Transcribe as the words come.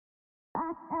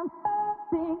I am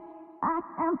big. I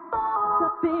am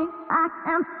so big. I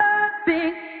am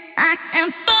big. I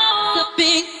am so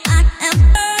big. I am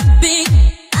big.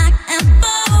 I am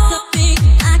so big.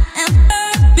 I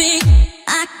am big.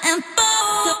 I am so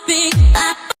big.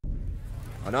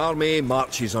 An army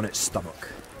marches on its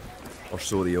stomach, or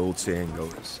so the old saying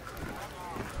goes.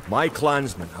 My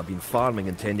clansmen have been farming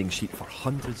and tending sheep for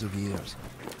hundreds of years.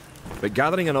 But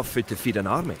gathering enough food to feed an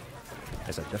army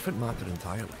is a different matter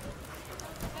entirely.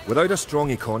 Without a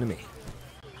strong economy,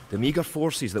 the meagre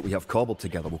forces that we have cobbled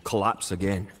together will collapse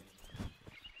again.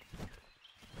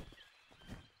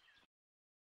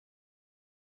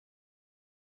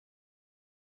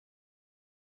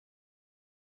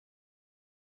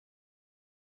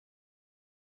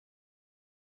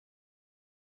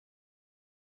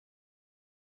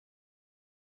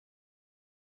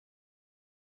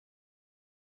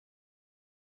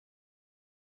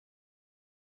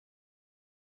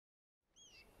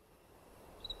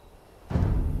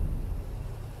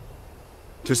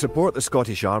 To support the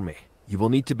Scottish Army, you will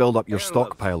need to build up your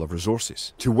stockpile of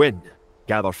resources. To win,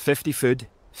 gather 50 food,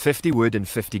 50 wood and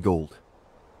 50 gold.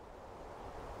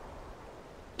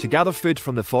 To gather food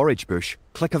from the forage bush,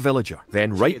 click a villager,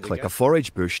 then right-click a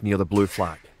forage bush near the blue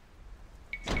flag.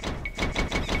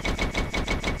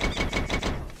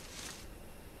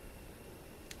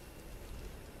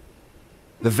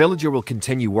 The villager will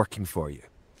continue working for you,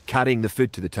 carrying the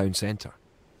food to the town centre.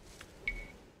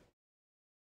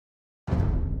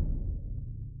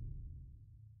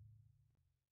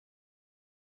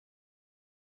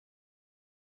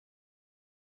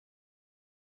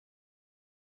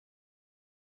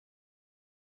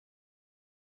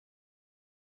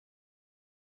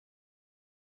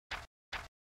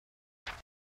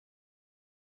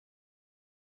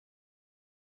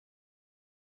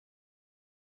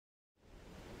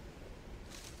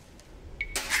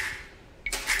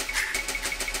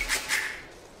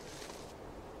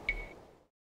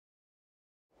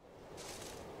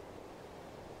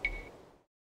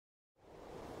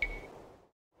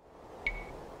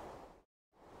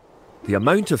 The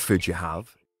amount of food you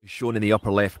have is shown in the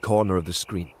upper left corner of the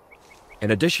screen.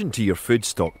 In addition to your food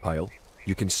stockpile,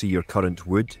 you can see your current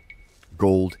wood,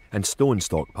 gold and stone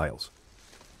stockpiles.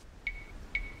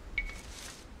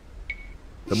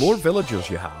 The more villagers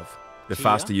you have, the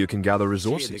faster you can gather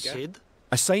resources.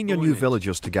 Assign your new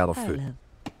villagers to gather food.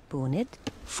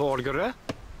 Forgere.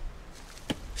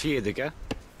 Fjedike.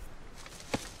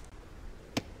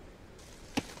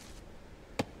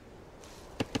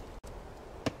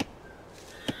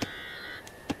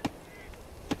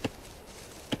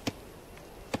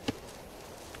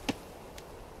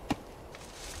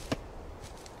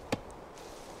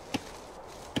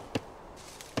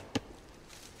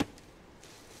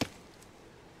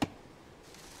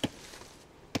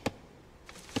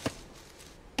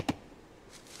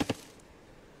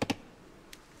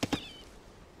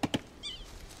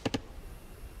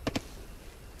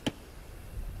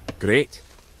 Great.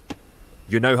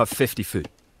 You now have 50 food.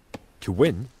 To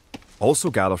win, also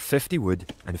gather 50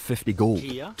 wood and 50 gold.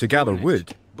 To gather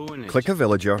wood, click a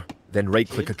villager, then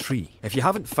right-click a tree. If you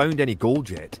haven't found any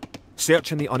gold yet,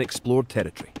 search in the unexplored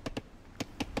territory.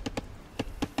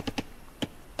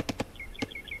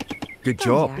 Good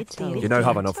job. You now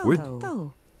have enough wood.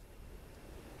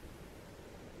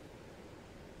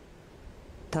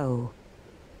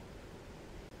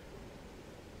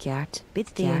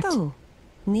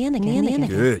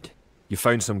 Good. You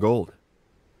found some gold.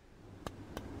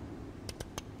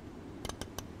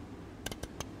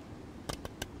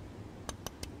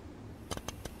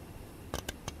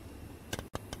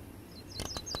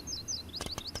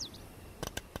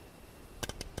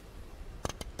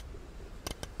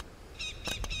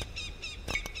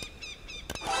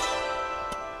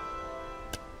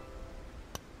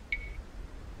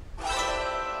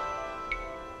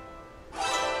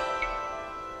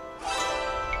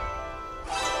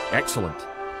 Excellent.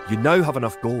 You now have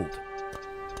enough gold.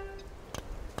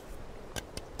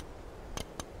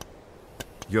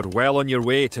 You're well on your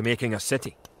way to making a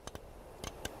city.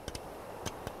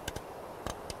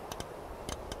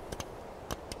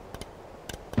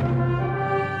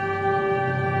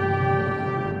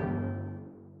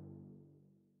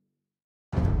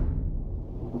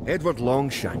 Edward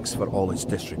Longshanks, for all his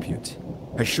disrepute,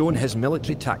 has shown his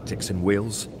military tactics in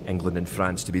Wales, England and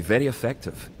France to be very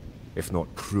effective, if not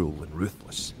cruel and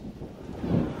ruthless.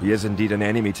 He is indeed an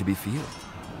enemy to be feared.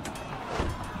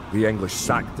 The English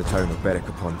sacked the town of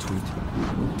Berwick-upon-Tweed.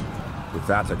 With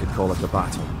that I could call it a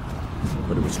battle,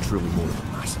 but it was truly more of a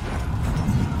massacre.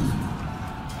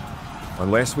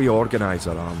 Unless we organise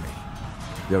our army,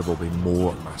 there will be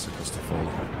more massacres to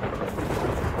follow.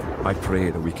 I pray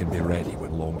that we can be ready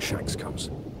when Longshanks comes.